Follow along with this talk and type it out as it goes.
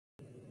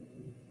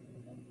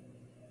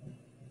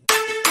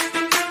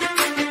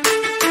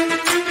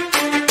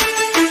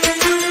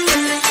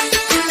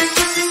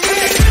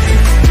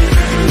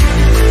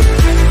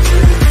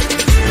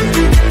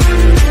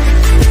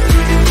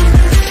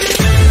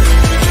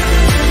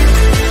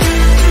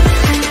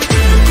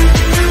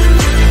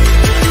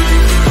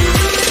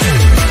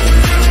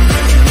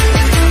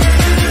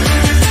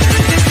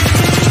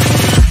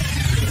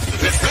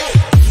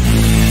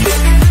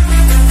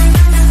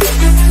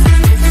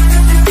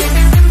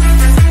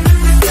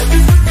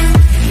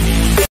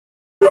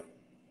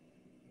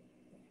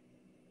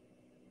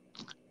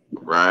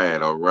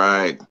right, all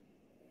right.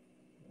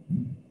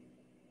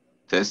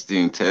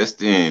 Testing,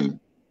 testing.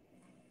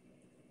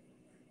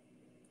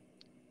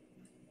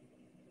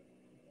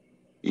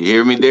 You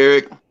hear me,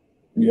 Derek?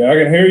 Yeah, I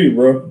can hear you,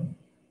 bro.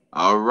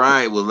 All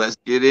right, well, let's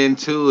get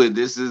into it.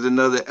 This is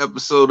another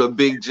episode of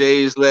Big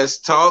J's Let's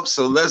Talk.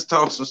 So let's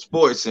talk some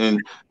sports. And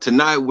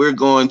tonight we're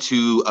going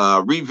to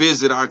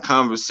revisit our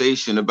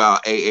conversation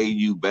about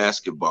AAU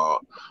basketball.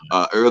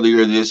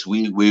 Earlier this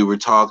week, we were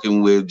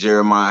talking with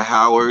Jeremiah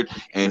Howard,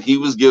 and he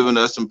was giving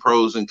us some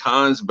pros and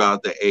cons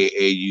about the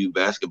AAU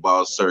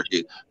basketball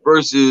circuit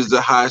versus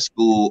the high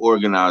school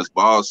organized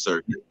ball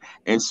circuit.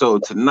 And so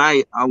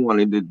tonight, I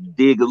wanted to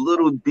dig a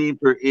little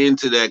deeper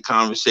into that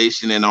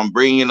conversation, and I'm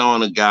bringing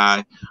on a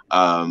guy.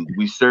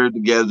 We served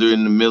together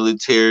in the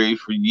military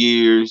for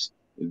years,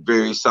 a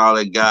very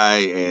solid guy,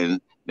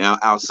 and now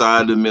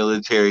outside the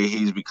military,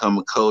 he's become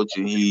a coach,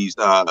 and he's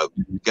got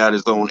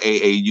his own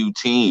AAU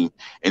team.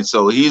 And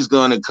so he's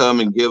going to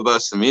come and give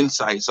us some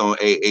insights on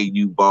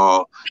AAU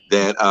ball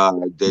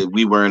that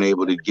we weren't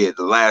able to get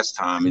the last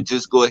time, and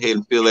just go ahead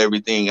and fill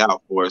everything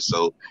out for us.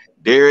 So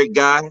Derek,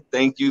 guy,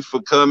 thank you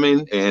for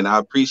coming, and I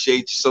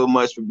appreciate you so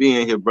much for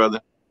being here, brother.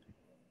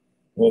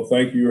 Well,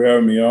 thank you for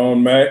having me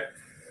on, Mack.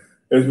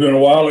 It's been a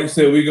while. Like I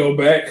said, we go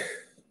back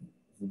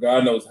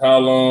God knows how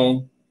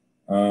long.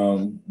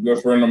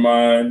 Good friend of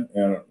mine,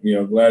 and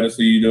glad to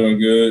see you doing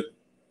good.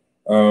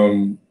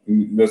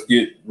 Let's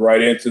get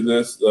right into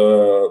this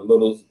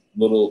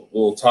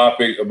little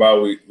topic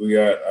about we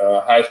got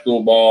high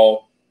school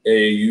ball,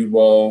 AAU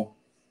ball,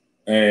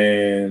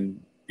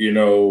 and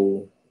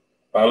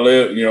I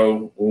live,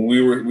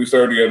 when we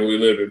started together, we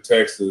lived in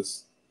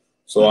Texas.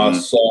 So I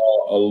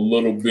saw a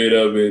little bit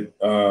of it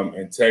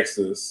in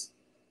Texas,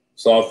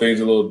 saw things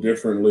a little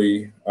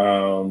differently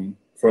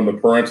from the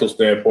parental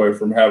standpoint,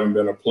 from having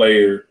been a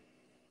player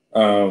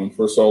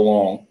for so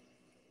long.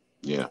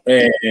 Yeah.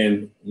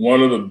 And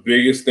one of the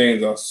biggest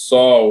things I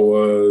saw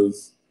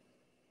was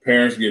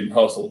parents getting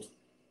hustled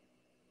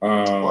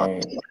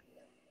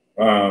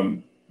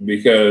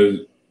because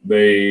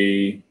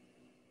they,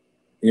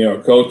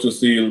 coach will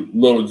see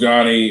little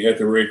Johnny at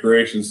the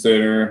recreation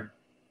center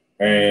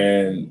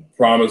and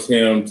promise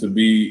him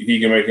he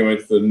can make him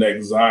into the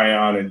next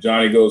Zion. And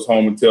Johnny goes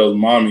home and tells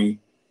mommy,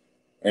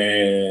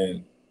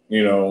 and,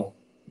 no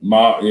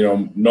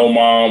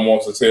mom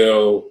wants to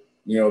tell,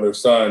 their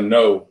son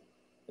no,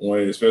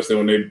 especially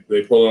when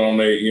they pull it on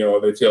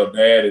they tell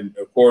dad. And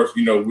of course,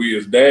 we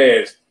as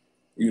dads,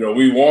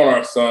 we want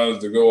our sons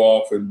to go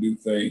off and do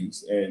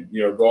things and,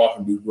 go off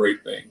and do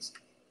great things,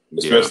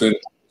 especially in the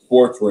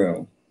sports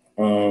realm.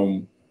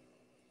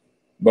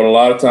 But a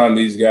lot of times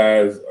these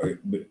guys,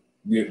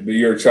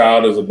 your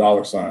child is a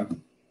dollar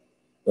sign.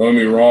 Don't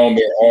get me wrong,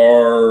 there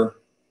are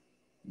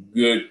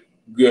good,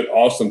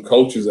 awesome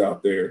coaches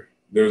out there.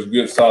 There's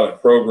good, solid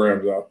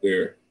programs out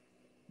there.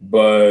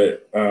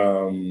 But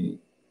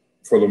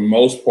for the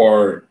most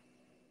part,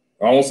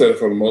 I won't say that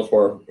for the most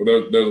part,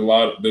 there's a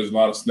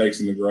lot of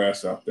snakes in the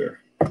grass out there.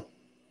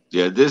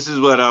 Yeah, this is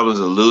what I was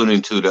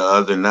alluding to the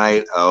other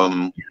night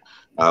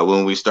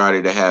when we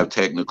started to have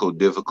technical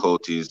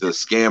difficulties. The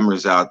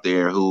scammers out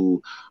there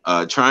who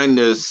trying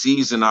to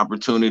seize an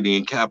opportunity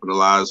and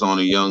capitalize on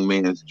a young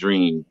man's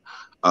dream.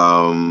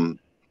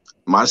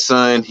 My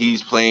son,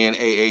 he's playing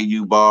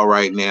AAU ball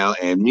right now,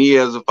 and me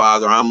as a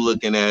father, I'm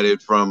looking at it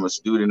from a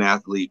student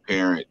athlete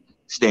parent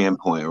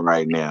standpoint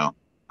right now.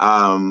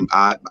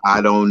 I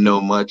don't know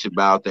much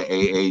about the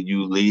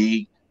AAU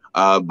league,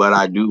 but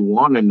I do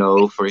want to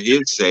know for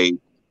his sake,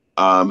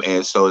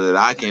 and so that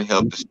I can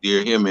help to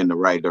steer him in the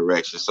right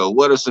direction. So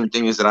what are some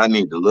things that I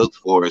need to look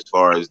for as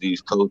far as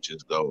these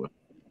coaches go?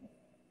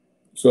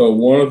 So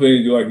one of the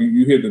things,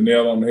 you hit the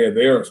nail on the head.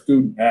 They are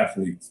student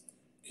athletes.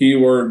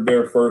 Keyword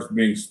there first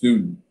being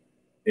student.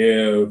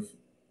 If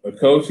a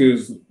coach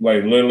is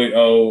like literally, we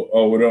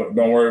don't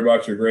worry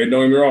about your grade.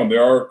 Don't get me wrong.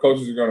 There are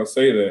coaches who are going to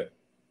say that,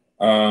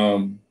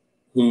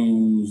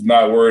 who's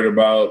not worried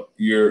about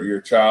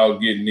your child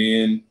getting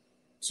in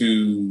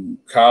to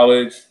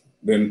college,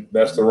 then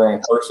that's the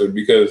wrong person,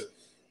 because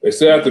they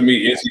still have to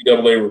meet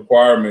NCAA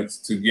requirements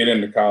to get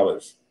into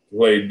college, to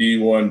play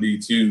D1,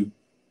 D2,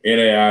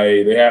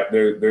 NAIA.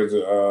 There's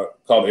a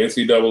called the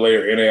NCAA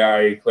or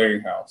NAIA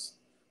clearinghouse.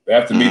 They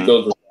have to meet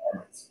those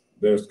requirements.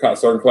 There's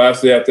certain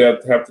classes they have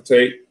to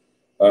take,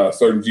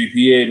 certain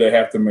GPA they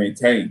have to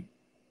maintain.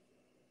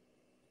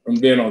 And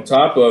then on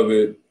top of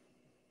it,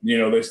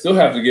 they still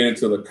have to get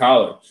into the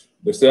college.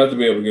 They still have to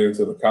be able to get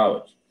into the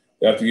college.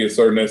 They have to get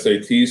certain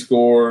SAT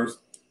scores.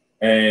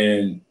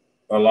 And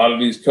a lot of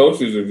these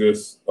coaches are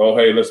just, oh,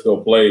 hey, let's go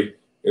play.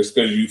 It's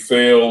because you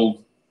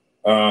failed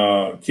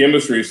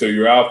chemistry, so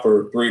you're out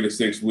for 3 to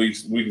 6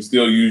 weeks. We can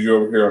still use you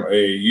over here on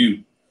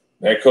AAU.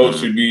 That coach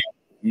should be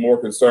more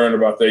concerned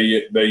about that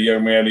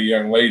young man or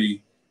young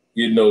lady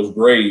getting those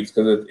grades,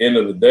 because at the end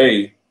of the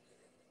day,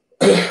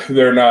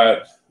 they're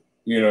not,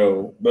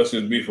 let's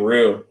just be for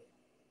real.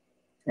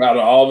 Out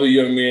of all the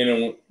young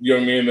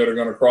men that are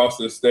going to cross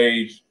this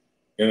stage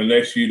in the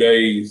next few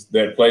days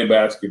that play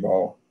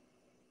basketball,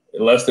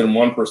 less than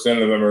 1%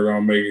 of them are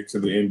going to make it to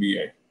the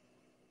NBA.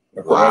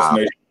 across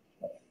nation.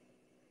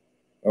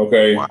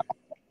 Okay. Wow.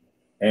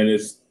 And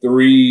it's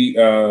 3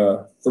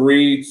 to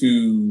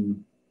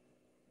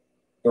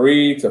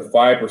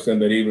 5%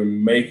 that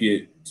even make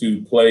it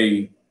to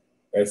play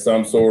at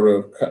some sort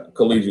of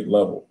collegiate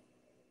level.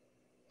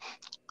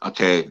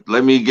 Okay,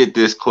 let me get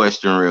this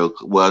question real.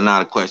 Well,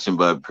 not a question,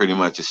 but pretty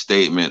much a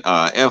statement.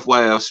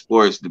 FYF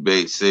Sports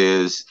Debate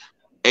says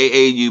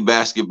AAU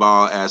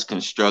basketball as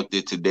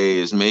constructed today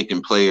is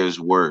making players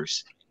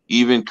worse.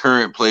 Even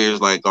current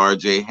players like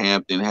RJ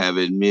Hampton have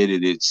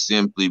admitted it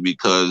simply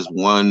because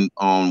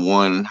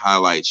one-on-one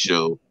highlight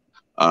show.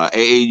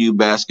 AAU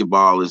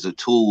basketball is a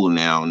tool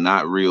now,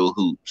 not real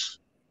hoops.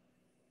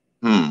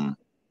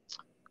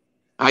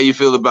 How you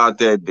feel about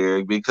that,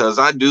 Derek? Because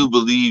I do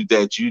believe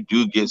that you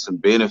do get some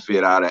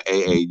benefit out of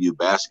AAU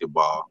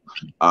basketball,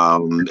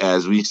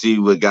 as we see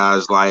with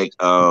guys like,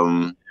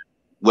 the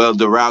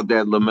route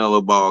that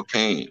Lamelo Ball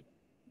came.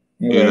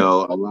 Okay. You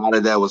know, a lot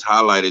of that was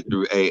highlighted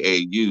through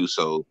AAU.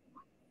 So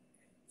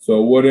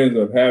what ends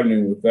up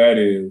happening with that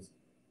is,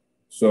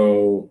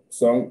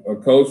 a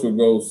coach will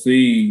go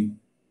see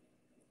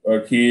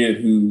a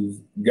kid who's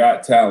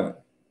got talent,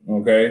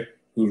 okay,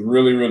 who's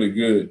really, really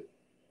good.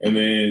 And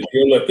then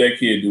he'll let that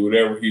kid do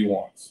whatever he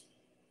wants.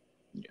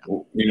 Yeah.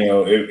 You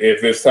know,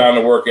 if it's time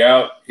to work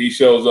out, he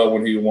shows up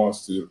when he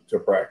wants to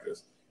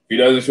practice. If he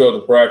doesn't show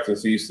up to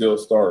practice, he's still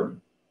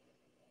starting.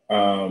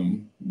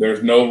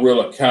 There's no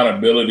real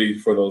accountability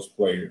for those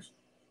players.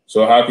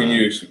 So how can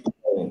you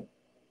explain?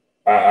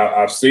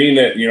 I've seen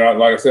that, you know,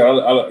 like I said,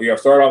 I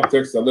started off in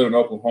Texas. I live in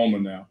Oklahoma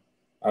now.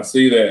 I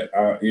see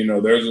that, you know,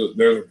 there's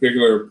a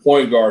particular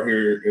point guard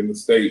here in the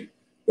state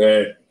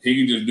that he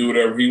can just do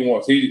whatever he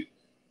wants.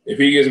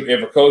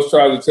 If a coach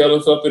tries to tell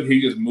him something, he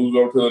just moves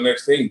over to the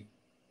next team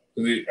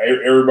because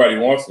everybody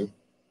wants him.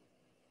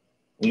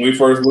 When we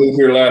first moved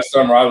here last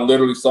summer, I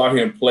literally saw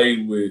him play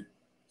with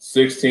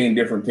 16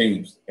 different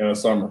teams in a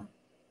summer.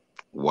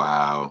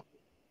 Wow.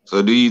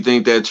 So do you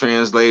think that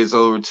translates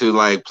over to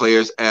like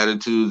players'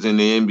 attitudes in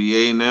the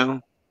NBA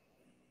now?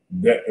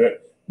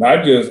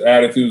 Not just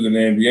attitudes in the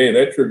NBA.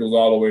 That trickles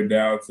all the way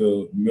down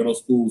to middle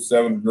school,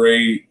 7th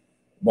grade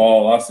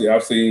ball.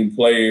 I've seen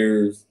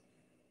players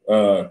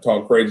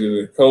talk crazy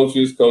to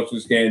coaches.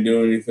 Coaches can't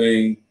do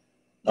anything.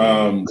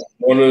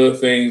 One of the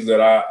things that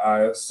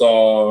I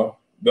saw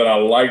that I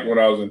liked when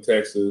I was in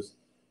Texas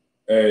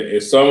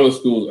is some of the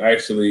schools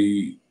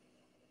actually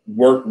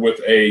worked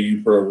with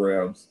AAU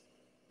programs,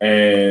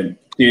 and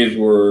kids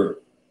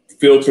were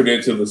filtered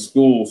into the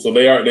school. So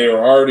they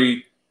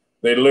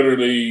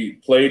literally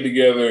played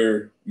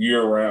together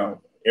year round,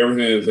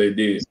 everything that they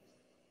did.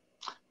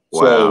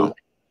 Wow. So,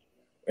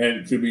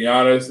 and to be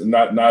honest,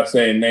 not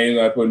saying names,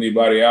 not putting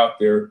anybody out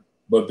there,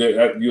 but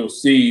you'll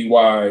see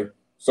why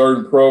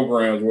certain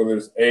programs, whether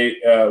it's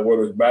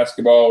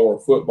basketball or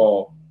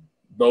football,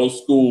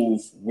 those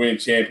schools win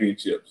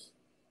championships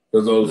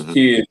because those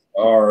kids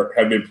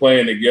have been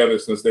playing together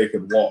since they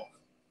could walk,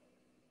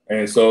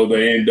 and so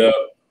they end up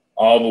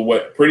all the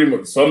way. Pretty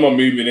much, some of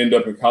them even end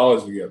up in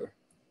college together.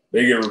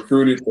 They get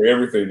recruited for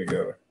everything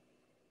together.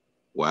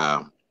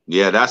 Wow.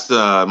 Yeah, that's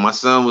my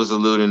son was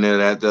alluding to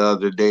that the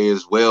other day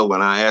as well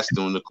when I asked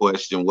him the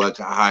question, what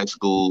can high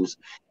schools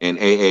and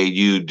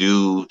AAU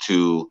do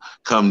to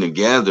come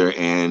together?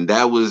 And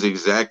that was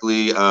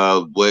exactly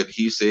what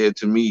he said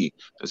to me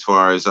as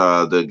far as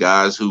the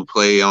guys who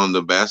play on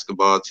the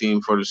basketball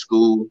team for the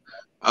school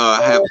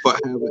have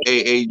an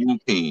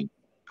AAU team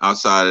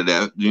outside of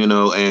that, you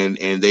know, and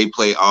they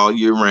play all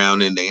year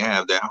round and they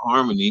have that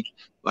harmony.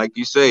 Like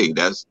you say,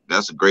 that's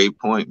a great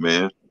point,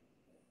 man.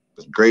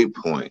 That's a great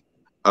point.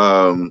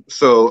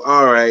 So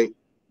all right,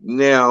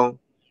 now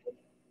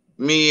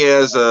me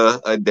as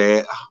a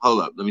dad,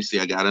 hold up, let me see.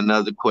 I got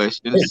another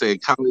question. It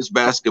said college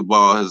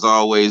basketball has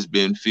always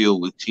been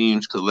filled with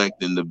teams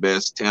collecting the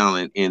best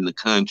talent in the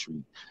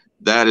country.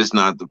 That is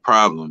not the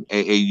problem.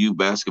 AAU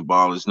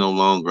basketball is no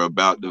longer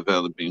about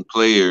developing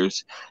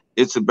players,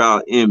 it's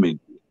about image.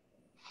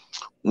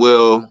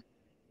 Well,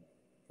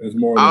 there's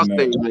more I'll than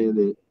say,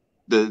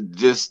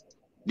 that.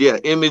 man,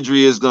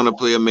 imagery is going to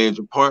play a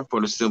major part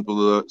for the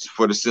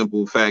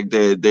simple fact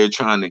that they're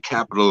trying to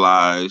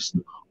capitalize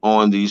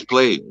on these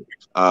players.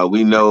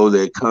 We know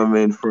that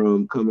coming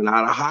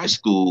out of high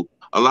school,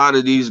 a lot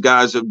of these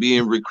guys are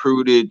being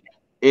recruited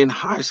in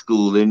high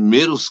school, in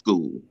middle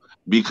school,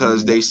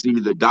 because they see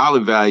the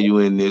dollar value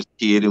in this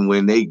kid, and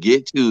when they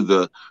get to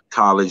the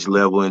college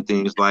level and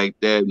things like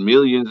that,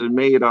 millions are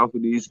made off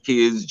of these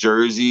kids'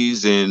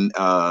 jerseys and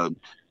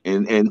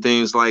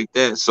things like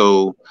that.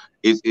 So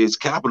it's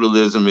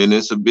capitalism and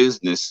it's a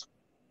business.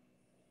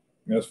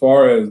 As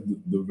far as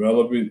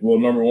developing, well,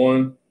 number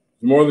one,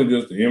 it's more than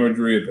just the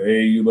imagery at the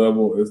AAU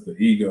level. It's the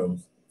egos,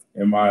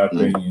 in my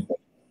opinion.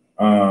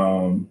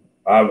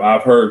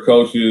 I've heard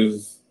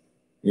coaches,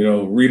 you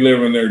know,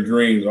 reliving their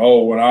dreams.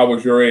 Oh, when I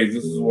was your age,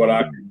 this is what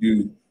I could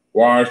do.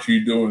 Why aren't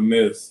you doing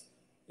this?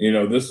 You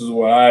know, this is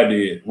what I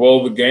did.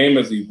 Well, the game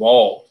has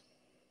evolved.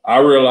 I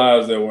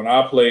realized that when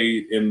I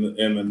played in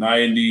the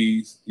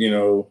 90s, you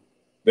know,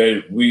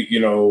 that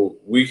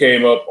we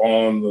came up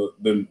on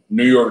the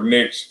New York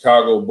Knicks,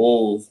 Chicago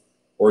Bulls,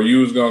 or you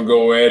was gonna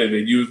go at it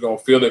and you was gonna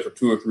feel it for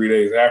 2 or 3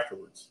 days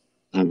afterwards.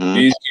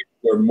 These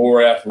kids are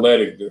more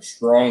athletic, they're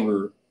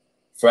stronger,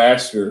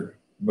 faster,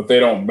 but they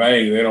don't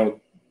bang. They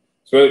don't.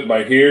 So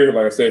like here,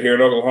 like I said, here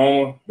in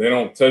Oklahoma, they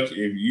don't touch it.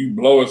 If you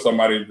blow in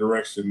somebody's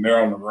direction,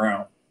 they're on the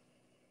ground.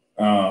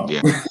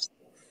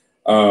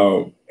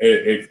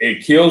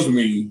 It kills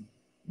me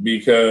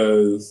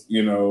because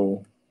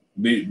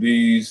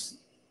these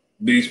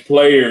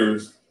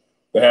players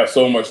that have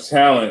so much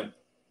talent,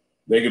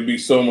 they could be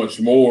so much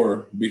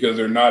more because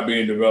they're not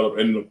being developed.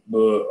 And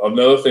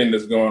another thing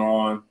that's going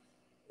on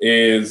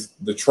is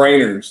the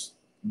trainers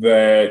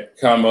that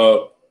come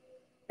up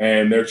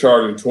and they're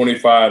charging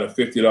 $25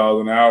 to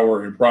 $50 an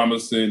hour and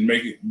promising,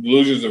 making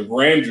illusions of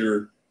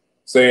grandeur,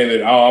 saying that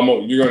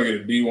you're going to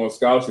get a D1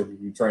 scholarship if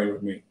you train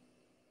with me.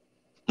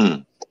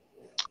 Wow.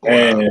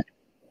 And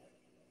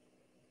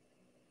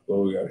what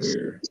we got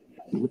here?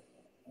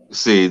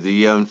 See,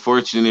 the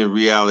unfortunate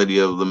reality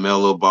of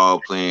LaMelo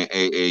Ball playing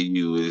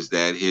AAU is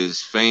that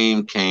his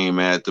fame came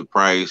at the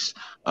price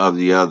of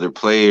the other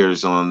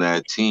players on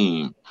that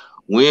team.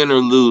 Win or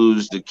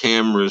lose, the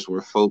cameras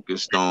were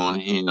focused on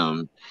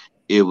him.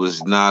 It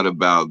was not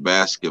about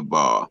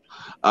basketball.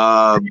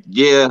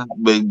 Yeah,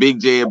 but Big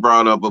J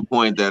brought up a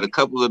point that a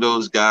couple of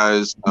those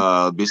guys,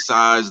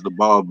 besides the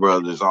Ball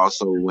brothers,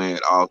 also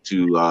went off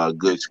to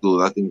good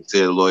schools. I think he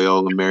said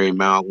Loyola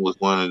Marymount was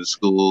one of the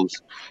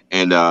schools,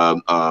 and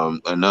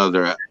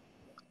another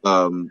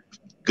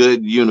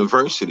good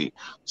university.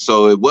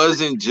 So it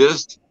wasn't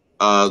just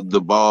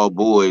the Ball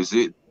boys.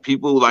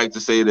 People like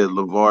to say that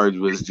LeVar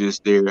was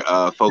just there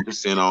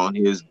focusing on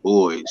his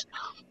boys.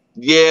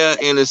 Yeah,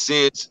 in a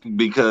sense,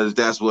 because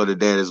that's what a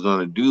dad is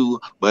going to do.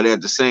 But at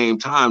the same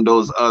time,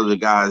 those other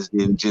guys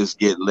didn't just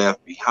get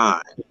left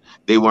behind.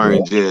 They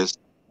weren't just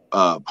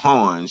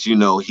pawns.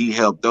 He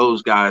helped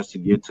those guys to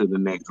get to the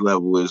next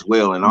level as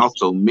well, and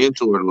also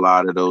mentored a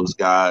lot of those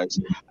guys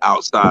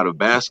outside of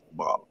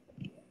basketball.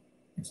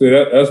 See,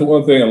 that's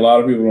one thing a lot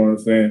of people don't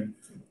understand.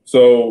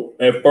 So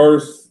at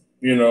first,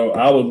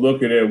 I was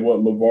looking at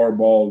what LeVar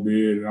Ball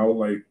did, and I was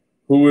like,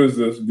 who is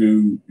this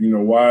dude?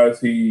 Why is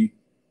he?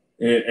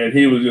 And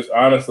he was just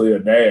honestly a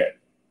dad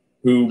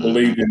who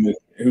believed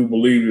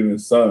in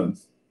his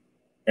sons,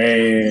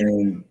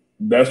 and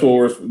that's what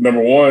we're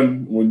number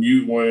one. When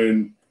you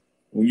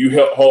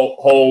help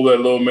hold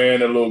that little man,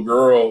 that little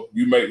girl,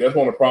 that's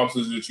one of the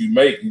promises that you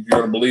make. You're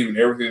going to believe in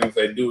everything that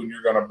they do, and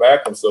you're going to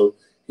back them. So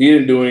he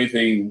didn't do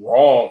anything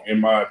wrong,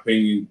 in my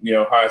opinion.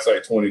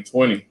 Hindsight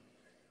 2020,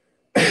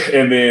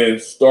 and then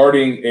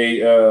starting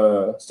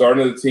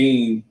the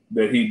team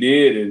that he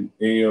did,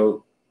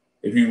 and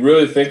if you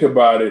really think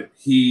about it,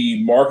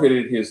 he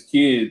marketed his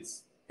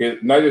kids,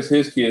 not just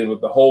his kids, but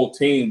the whole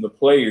team, the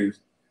players.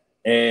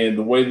 And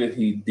the way that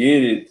he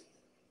did it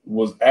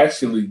was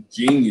actually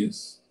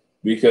genius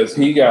because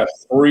he got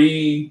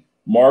free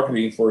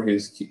marketing for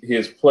his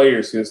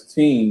players, his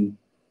team,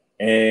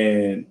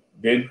 and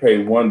didn't pay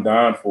one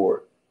dime for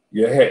it.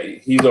 Yeah,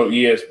 he's on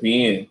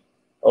ESPN.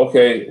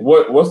 Okay,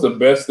 what's the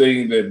best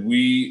thing that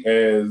we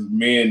as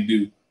men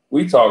do?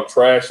 We talk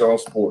trash on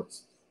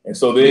sports. And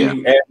so then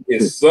you add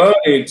his sons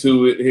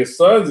into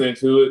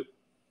it,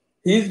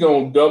 he's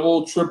going to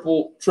double,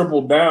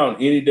 triple down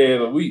any day of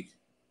the week.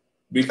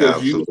 Because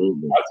I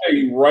tell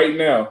you right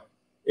now,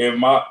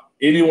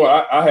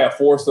 I have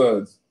 4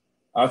 sons.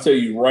 I'll tell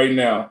you right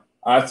now,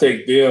 I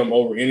take them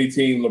over any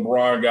team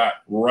LeBron got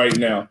right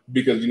now.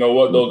 Because you know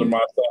what? Those are my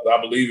sons. I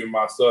believe in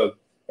my sons.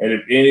 And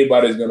if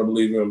anybody's going to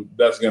believe in them,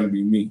 that's going to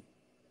be me.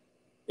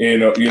 You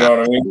know what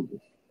I mean?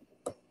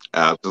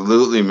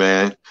 Absolutely,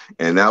 man.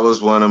 And that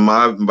was one of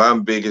my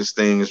biggest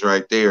things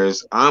right there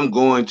is I'm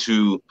going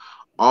to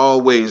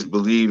always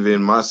believe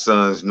in my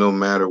sons no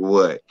matter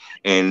what.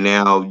 And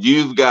now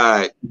you've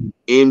got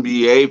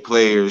NBA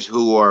players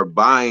who are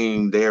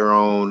buying their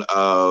own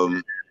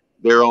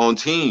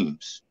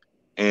teams.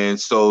 And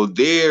so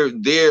they're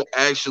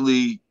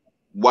actually,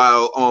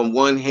 while on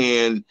one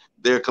hand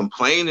they're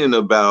complaining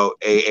about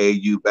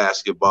AAU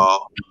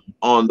basketball,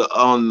 on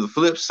the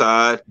flip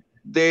side,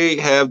 they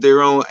have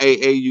their own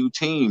AAU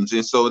teams,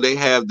 and so they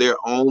have their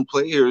own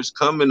players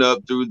coming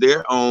up through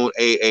their own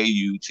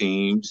AAU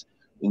teams,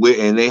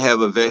 and they have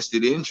a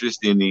vested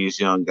interest in these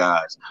young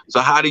guys.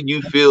 So how do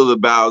you feel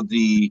about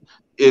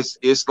it's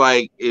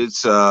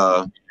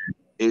the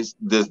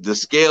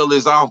scale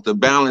is off, the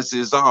balance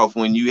is off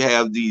when you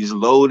have these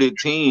loaded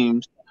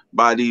teams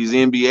by these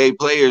NBA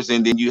players,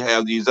 and then you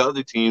have these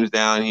other teams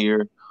down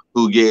here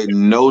who get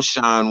no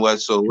shine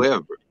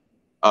whatsoever.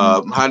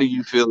 How do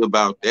you feel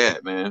about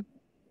that, man?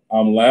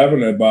 I'm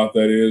laughing about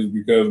that is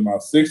because my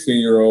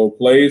 16-year-old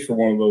plays for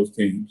one of those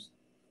teams.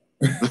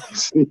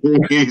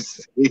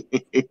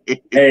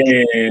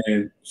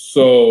 And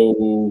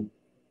so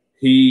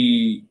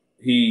he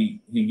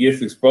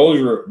gets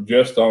exposure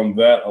just on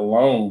that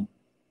alone.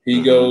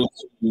 He goes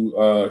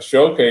to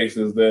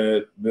showcases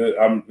that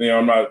I'm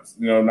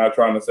not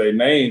trying to say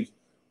names,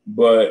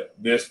 but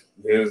this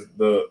is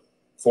the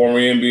former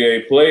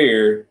NBA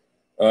player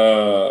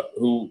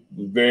who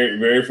very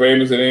very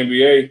famous in the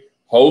NBA,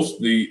 hosts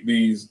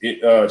these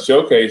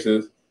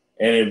showcases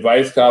and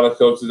invites college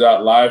coaches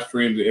out live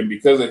streams. And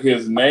because of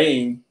his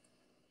name,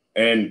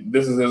 and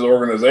this is his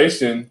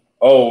organization,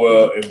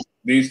 if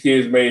these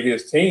kids made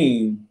his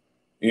team,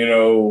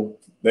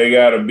 they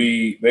gotta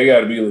be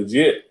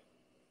legit.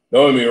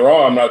 Don't get me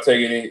wrong, I'm not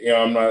taking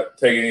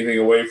anything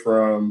away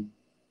from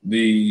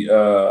the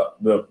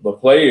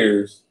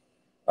players,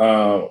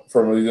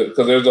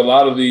 because there's a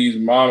lot of these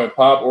mom and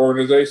pop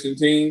organization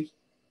teams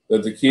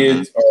that the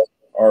kids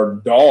are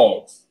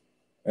dogs,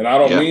 and I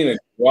don't mean it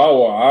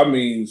chihuahua, I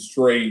mean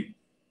straight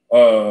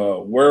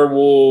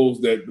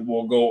werewolves that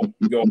will go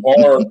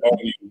hard on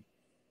you.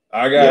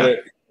 I got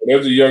it.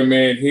 There's a young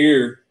man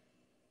here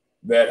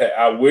that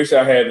I wish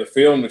I had the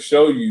film to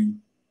show you.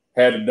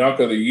 Had the dunk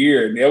of the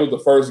year, and that was the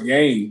first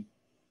game.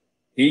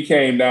 He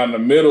came down the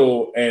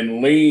middle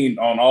and leaned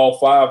on all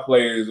 5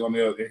 players on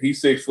the other.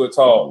 He's 6 foot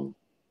tall.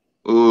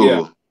 Ooh.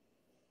 Yeah.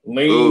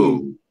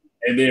 Leaned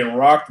and then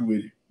rocked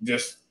with it.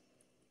 Just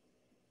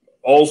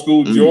old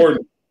school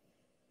Jordan.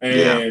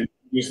 And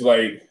just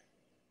like,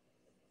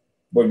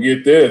 but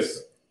get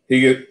this.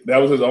 That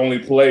was his only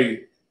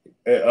play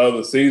of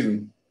the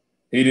season.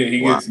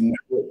 He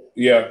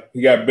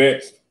got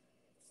benched.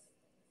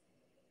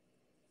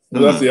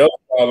 That's the other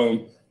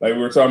problem, like we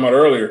were talking about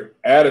earlier,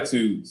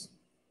 attitudes.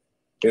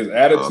 His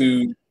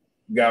attitude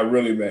got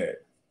really bad.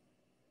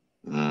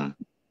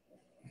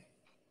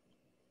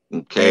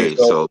 Okay,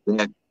 so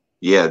that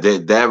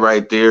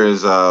right there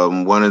is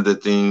one of the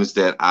things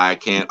that I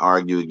can't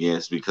argue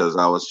against, because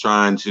I was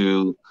trying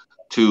to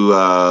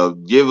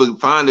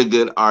find a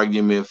good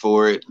argument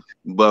for it,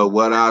 but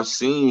what I've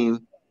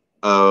seen,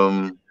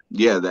 the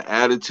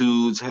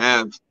attitudes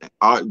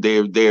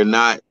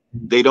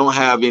they don't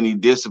have any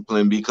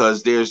discipline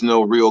because there's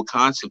no real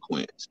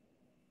consequence.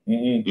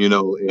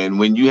 And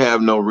when you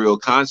have no real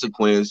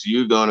consequence,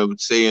 you're gonna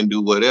say and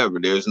do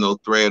whatever. There's no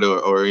threat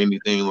or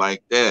anything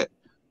like that.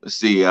 Let's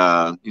see.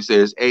 He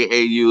says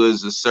AAU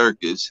is a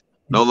circus,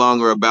 no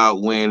longer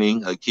about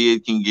winning. A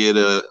kid can get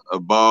a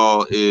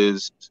ball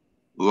is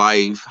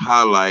life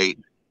highlight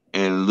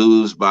and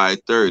lose by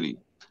 30.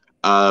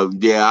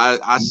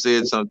 I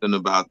said something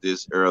about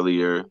this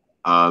earlier,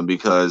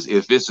 because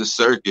if it's a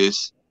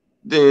circus,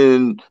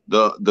 then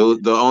the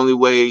only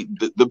way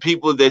the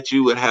people that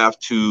you would have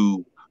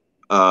to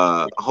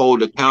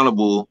hold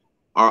accountable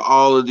are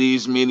all of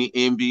these many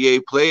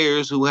NBA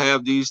players who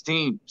have these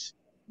teams.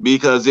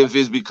 Because if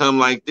it's become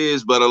like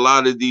this, but a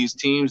lot of these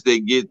teams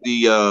that get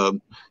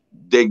the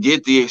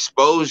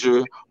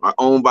exposure are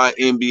owned by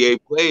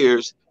NBA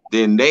players,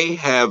 then they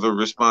have a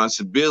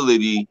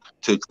responsibility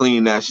to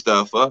clean that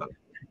stuff up.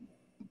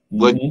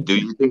 What do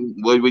you think?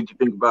 What would you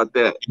think about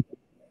that?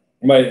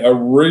 Like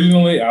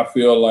originally, I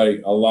feel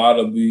like a lot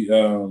of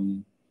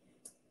the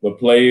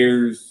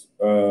players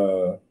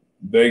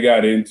they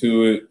got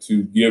into it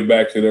to give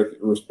back to their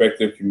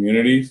respective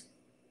communities.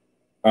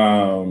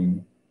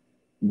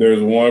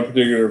 There's one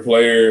particular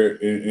player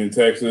in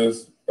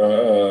Texas.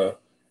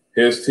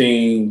 His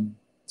team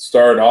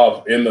started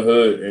off in the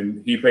hood,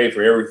 and he paid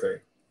for everything.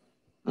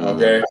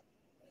 Okay,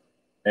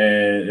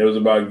 and it was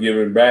about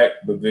giving back.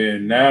 But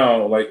then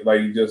now, like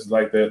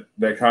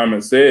that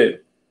comment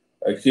said,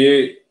 a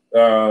kid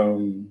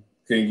can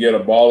get a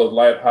ball of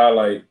life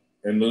highlight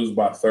and lose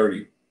by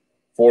 30,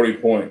 40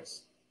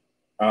 points.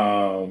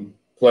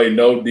 Play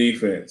no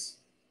defense.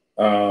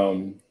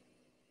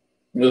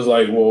 It's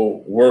like,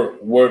 well,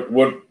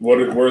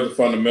 where's the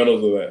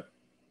fundamentals of that?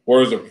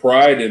 Where's the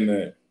pride in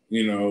that?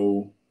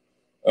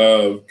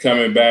 Of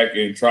coming back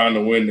and trying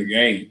to win the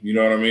game. You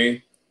know what I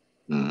mean?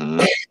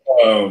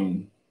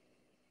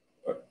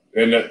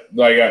 And that,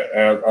 like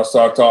I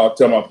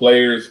tell my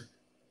players,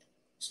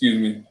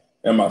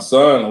 and my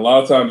son, a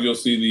lot of times you'll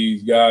see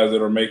these guys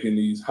that are making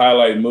these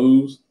highlight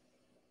moves,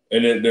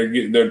 and then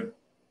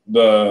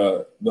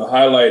the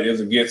highlight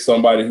is against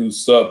somebody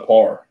who's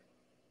subpar.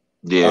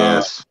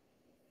 Yes.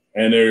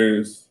 And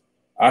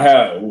I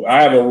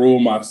have a rule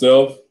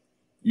myself.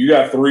 You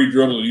got 3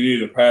 dribbles, you need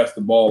to pass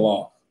the ball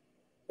off.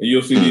 And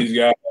you'll see these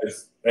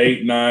guys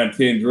 8, 9,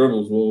 10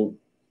 dribbles. Well,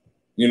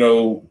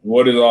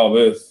 what is all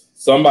this?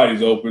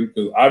 Somebody's open,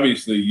 because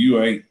obviously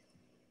you ain't.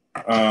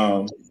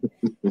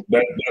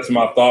 That's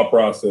my thought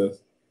process.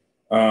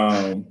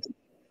 We're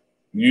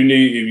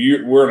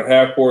in a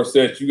half-court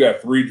set, you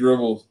got 3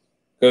 dribbles,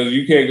 because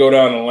you can't go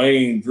down the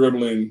lane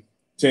dribbling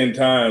 10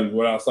 times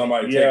without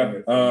somebody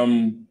taking it.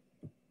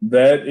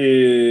 That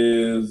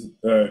is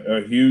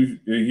a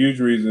huge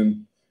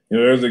reason.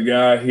 There's a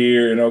guy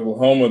here in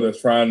Oklahoma that's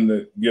trying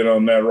to get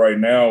on that right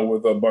now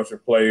with a bunch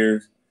of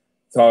players,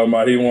 talking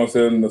about he wants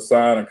them to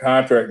sign a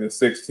contract at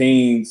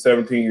 16,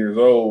 17 years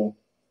old.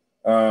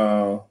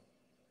 Yeah,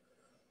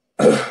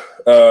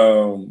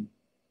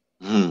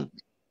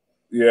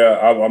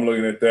 I'm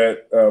looking at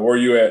that. Where are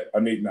you at? I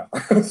need now.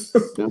 That's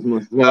my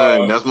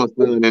son. That's my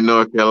son in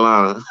North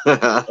Carolina.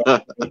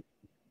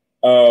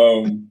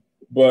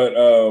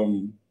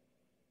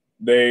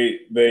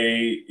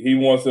 He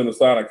wants them to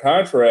sign a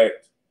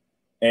contract,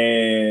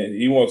 and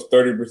he wants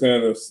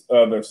 30%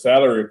 of their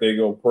salary if they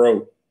go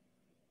pro.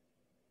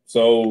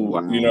 So,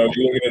 Wow. you know,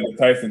 you look at the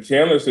Tyson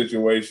Chandler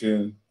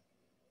situation,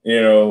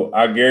 you know,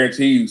 I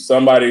guarantee you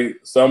somebody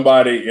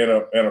in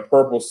a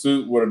purple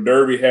suit with a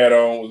derby hat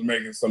on was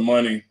making some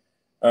money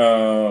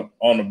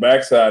on the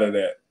backside of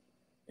that.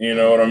 You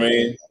know what I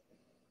mean?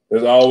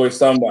 There's always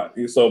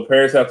somebody. So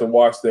parents have to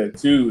watch that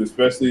too,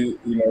 especially,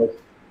 you know,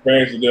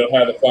 parents that don't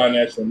have the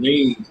financial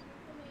means.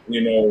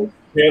 You know,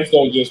 pimps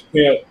don't just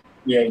pimp,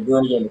 you know,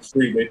 girls on the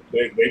street.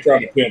 They try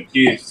to pimp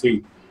kids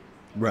too.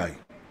 Right.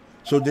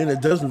 So then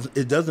it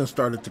doesn't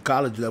start at the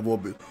college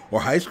level or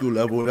high school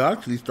level. It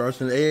actually starts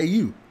in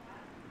AAU.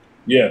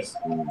 Yes.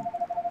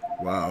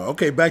 Wow.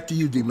 Okay, back to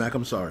you, D Mac.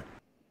 I'm sorry.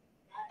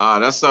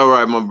 That's all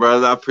right, my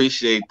brother. I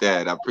appreciate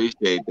that. I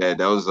appreciate that.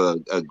 That was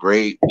a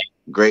great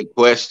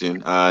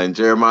question. And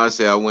Jeremiah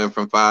said I went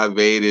from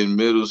 5'8" in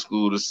middle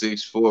school to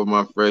 6'4"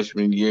 my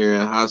freshman year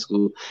in high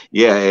school.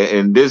 Yeah,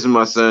 and this is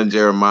my son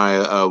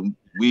Jeremiah.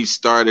 We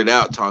started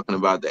out talking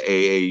about the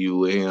AAU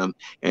with him,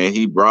 and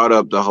he brought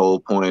up the whole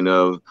point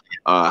of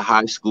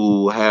high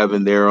school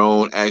having their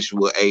own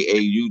actual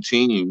AAU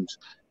teams,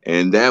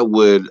 and that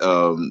would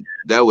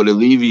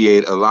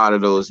alleviate a lot of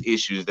those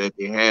issues that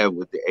they have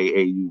with the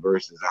AAU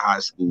versus the high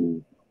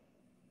school.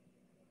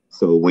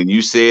 So when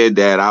you said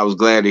that, I was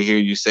glad to hear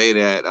you say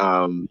that,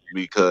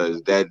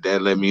 because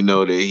that let me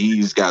know that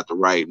he's got the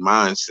right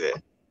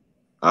mindset.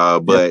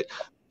 But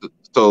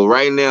so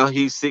right now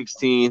he's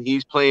 16.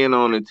 He's playing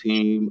on a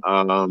team.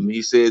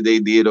 He said they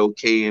did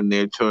okay in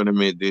their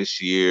tournament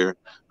this year.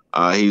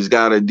 He's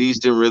got a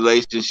decent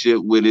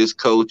relationship with his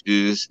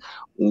coaches.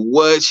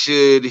 What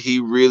should he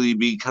really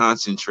be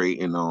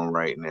concentrating on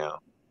right now?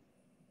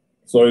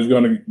 So he's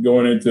going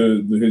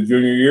into his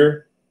junior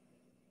year.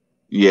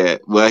 Yeah,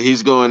 well,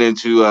 he's going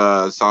into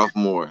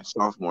sophomore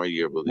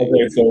year, I believe.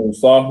 Okay, so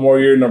sophomore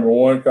year, number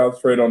one,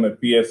 concentrate on the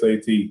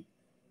PSAT.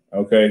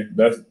 Okay,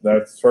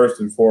 that's first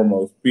and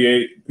foremost.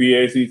 PACT,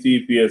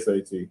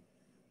 PSAT,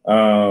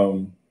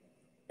 and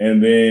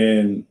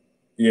then,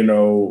 you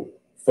know,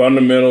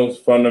 fundamentals.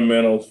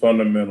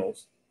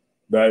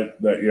 That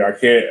yeah,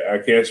 I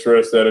can't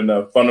stress that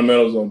enough.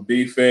 Fundamentals on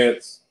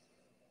defense.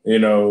 You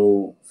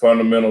know,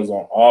 fundamentals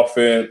on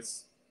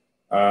offense.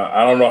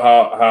 I don't know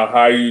how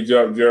high you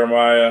jump,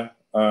 Jeremiah,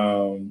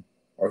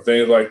 or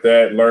things like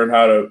that. Learn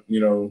how to, you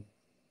know,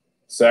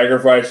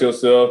 sacrifice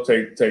yourself,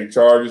 take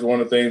charges.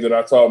 One of the things that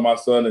I taught my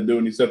son to do,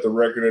 and he set the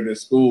record at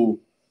his school.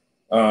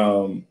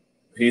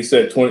 He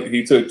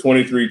took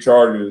 23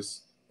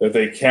 charges that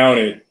they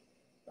counted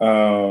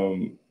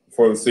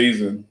for the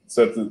season,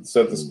 set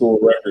the school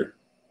record.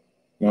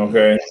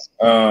 Okay,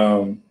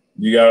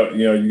 you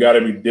got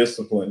to be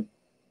disciplined.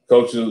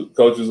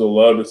 Coaches will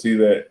love to see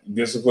that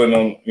discipline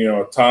on, you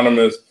know,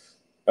 autonomous.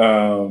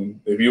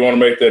 If you want to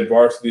make that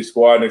varsity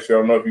squad next year,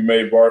 I don't know if you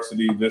made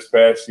varsity this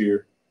past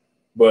year,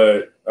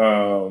 but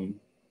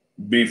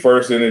be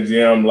first in the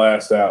gym,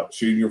 last out,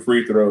 shoot your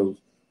free throws.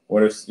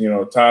 When it's, you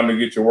know, time to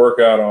get your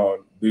workout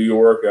on, do your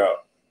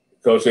workout.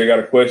 Coach, they got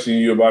to question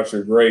you about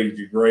your grades.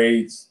 Your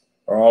grades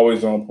are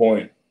always on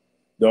point.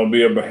 Don't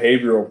be a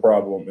behavioral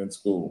problem in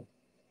school.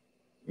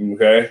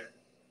 Okay.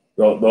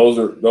 Those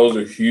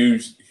are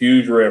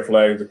huge red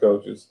flags to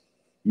coaches.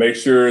 Make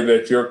sure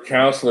that your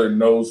counselor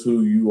knows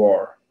who you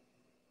are.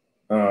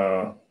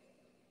 Oh,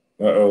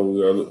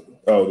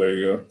 there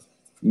you go.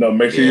 No,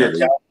 make sure your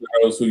counselor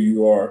knows who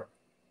you are.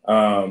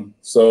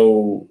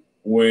 So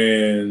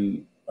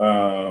when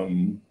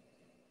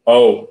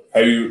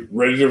have you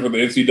registered for the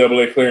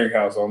NCAA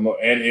clearinghouse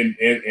and in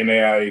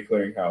NAIA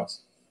clearinghouse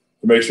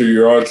to make sure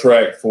you're on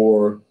track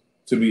to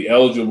be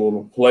eligible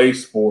to play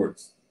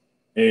sports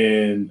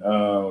in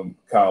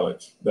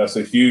college? That's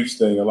a huge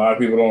thing. A lot of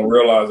people don't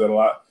realize that. A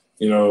lot,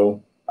 you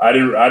know, I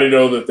didn't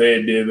know that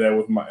they did that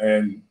with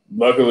and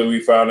luckily we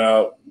found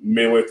out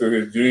midway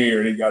through his junior year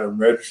and he got him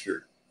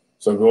registered.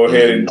 So go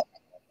ahead and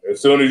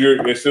as soon as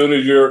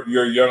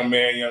your young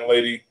man, young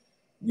lady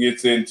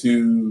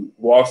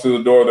walks through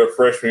the door of their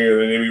freshman year,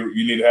 then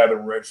you need to have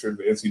them registered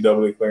at the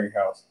NCAA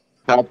clearinghouse.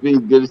 Copy,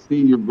 good to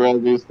see you,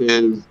 brother.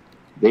 Says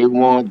they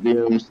want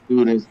them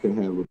students to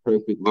have a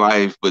perfect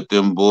life, but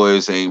them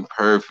boys ain't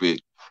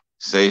perfect.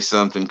 Say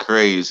something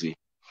crazy.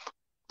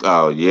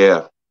 Oh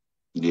yeah.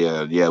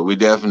 We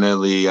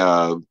definitely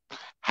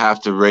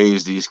have to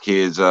raise these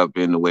kids up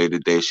in the way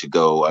that they should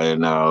go,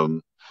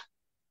 and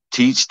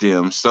teach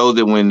them so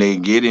that when they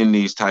get in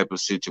these type of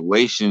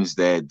situations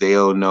that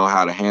they'll know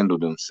how to handle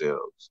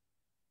themselves.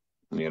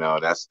 You know,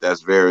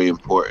 that's very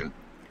important.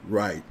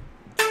 Right.